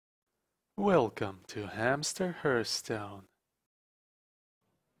Welcome to Hamster Hearthstone.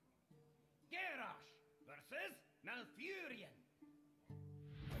 Garrosh versus Malfurion.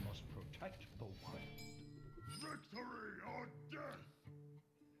 I must protect the wild. Victory or death.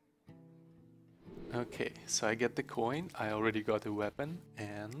 Okay, so I get the coin, I already got a weapon,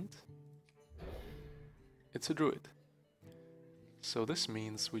 and it's a druid. So this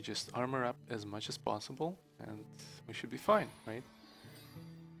means we just armor up as much as possible, and we should be fine, right?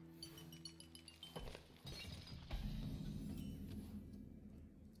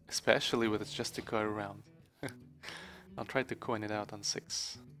 Especially with it's just a card around. I'll try to coin it out on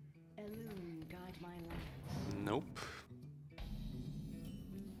 6. Illume guide my land. Nope.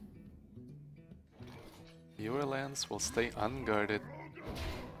 Your lands will stay unguarded.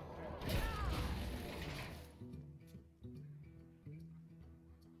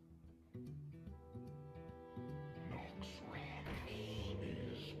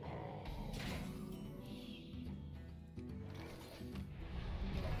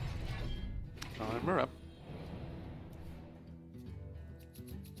 Armor up.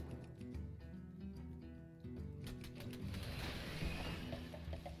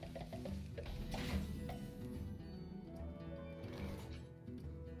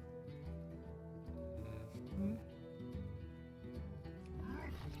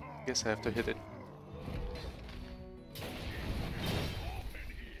 Guess I have to hit it.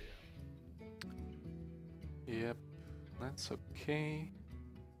 Yep, that's okay.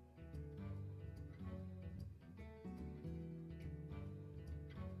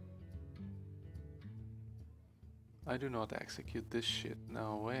 I do not execute this shit,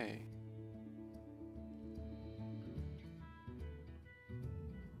 no way.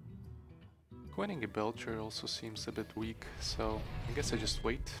 Coining a Belcher also seems a bit weak, so I guess I just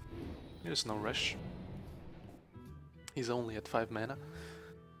wait. There's no rush. He's only at 5 mana.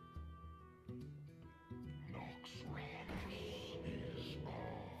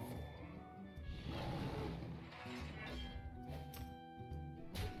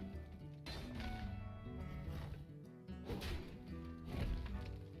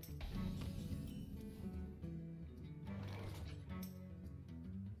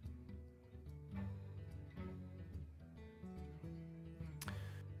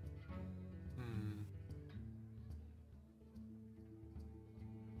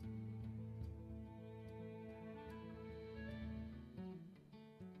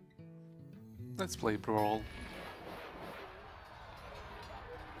 Let's play Brawl.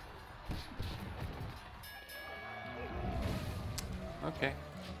 Okay.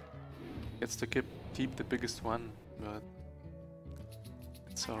 Gets to keep the biggest one, but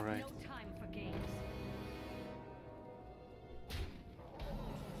it's alright. No time for games.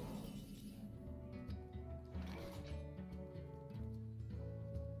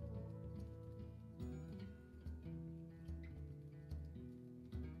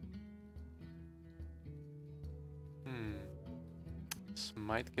 This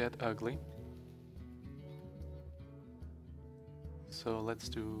might get ugly. So let's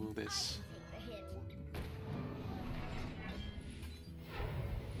do this.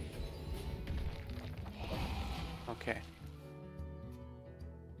 Okay.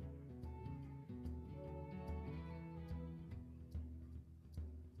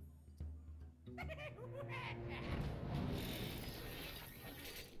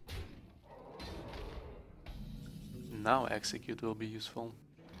 Now execute will be useful.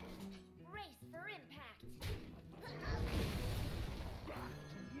 Race for impact.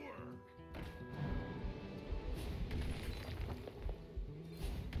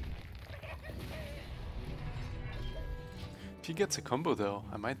 If he gets a combo though,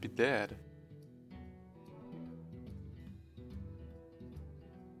 I might be dead.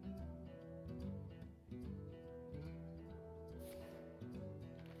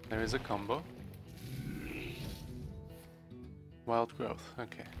 There is a combo. Wild growth,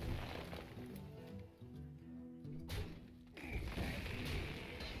 okay.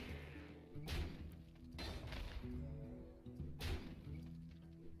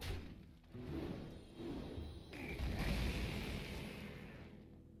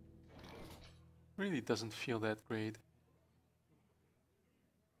 Really doesn't feel that great.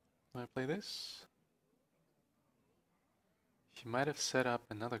 Do I play this? He might have set up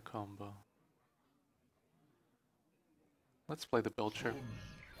another combo. Let's play the Belcher.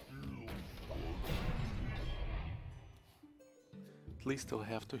 At least he'll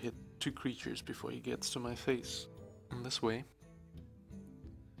have to hit 2 creatures before he gets to my face. In this way.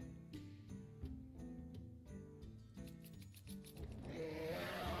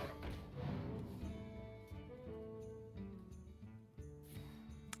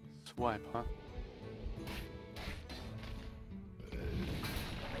 wipe, huh?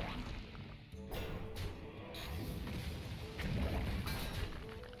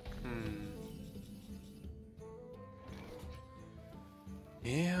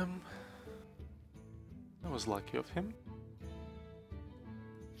 Yeah, that was lucky of him.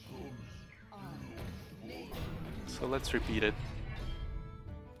 So let's repeat it.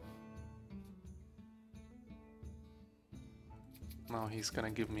 Now he's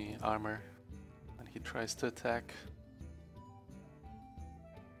gonna give me armor and he tries to attack.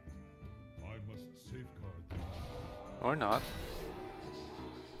 I must safeguard them. Or not.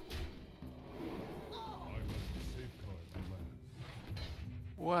 I must safeguard the land.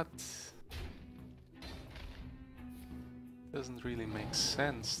 What? Doesn't really make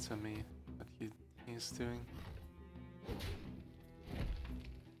sense to me what he's doing.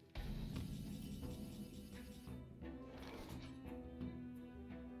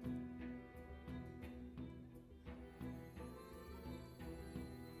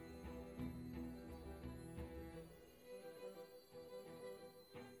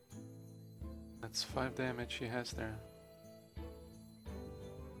 That's 5 damage he has there.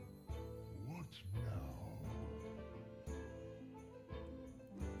 What now?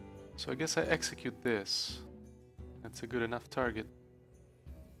 So I guess I execute this. That's a good enough target.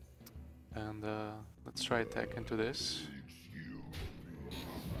 And let's try attack into this.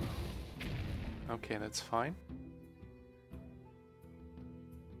 Okay, that's fine.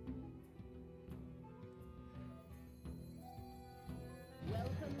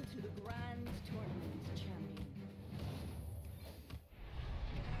 Welcome to the Grand Tournament, champion.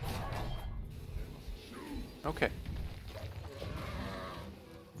 Okay.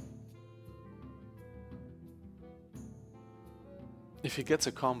 If he gets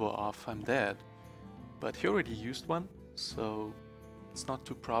a combo off, I'm dead. But he already used one, so it's not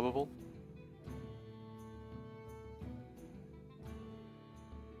too probable.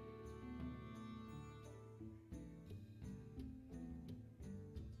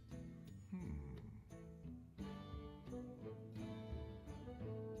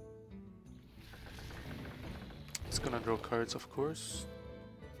 It's gonna draw cards, of course.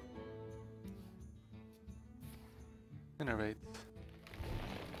 Innervate.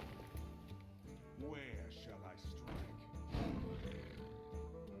 Where shall I strike?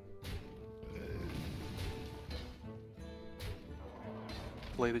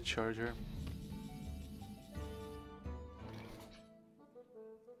 Play the charger.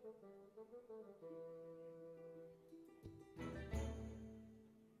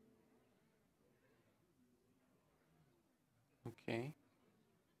 Okay.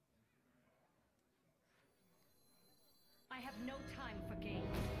 I have no time for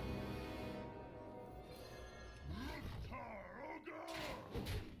games.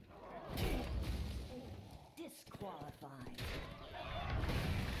 Disqualified.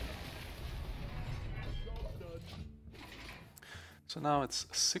 So now it's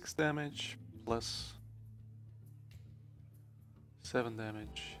 6 damage plus 7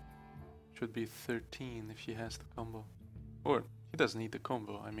 damage. Should be 13 if he has the combo. Or he doesn't need the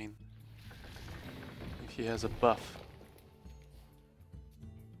combo, I mean, if he has a buff.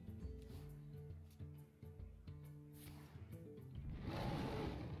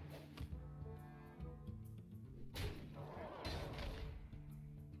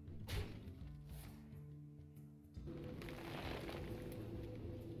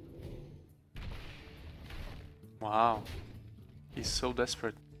 Wow, he's so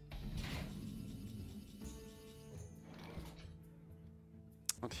desperate.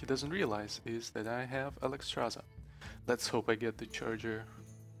 What he doesn't realize is that I have Alexstrasza. Let's hope I get the charger.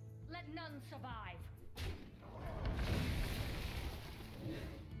 Let none survive.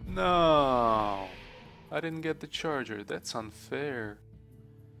 No, I didn't get the charger. That's unfair.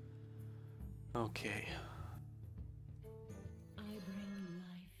 Okay. I bring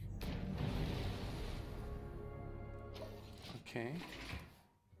life. Okay.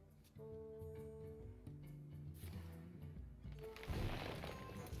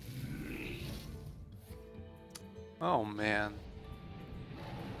 Oh man.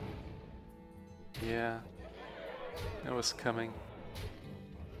 Yeah, it was coming.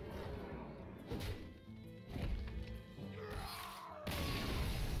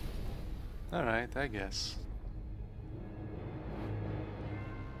 Alright, I guess.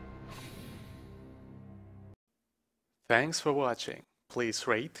 Thanks for watching. Please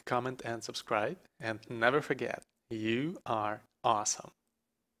rate, comment and subscribe. And never forget, you are awesome.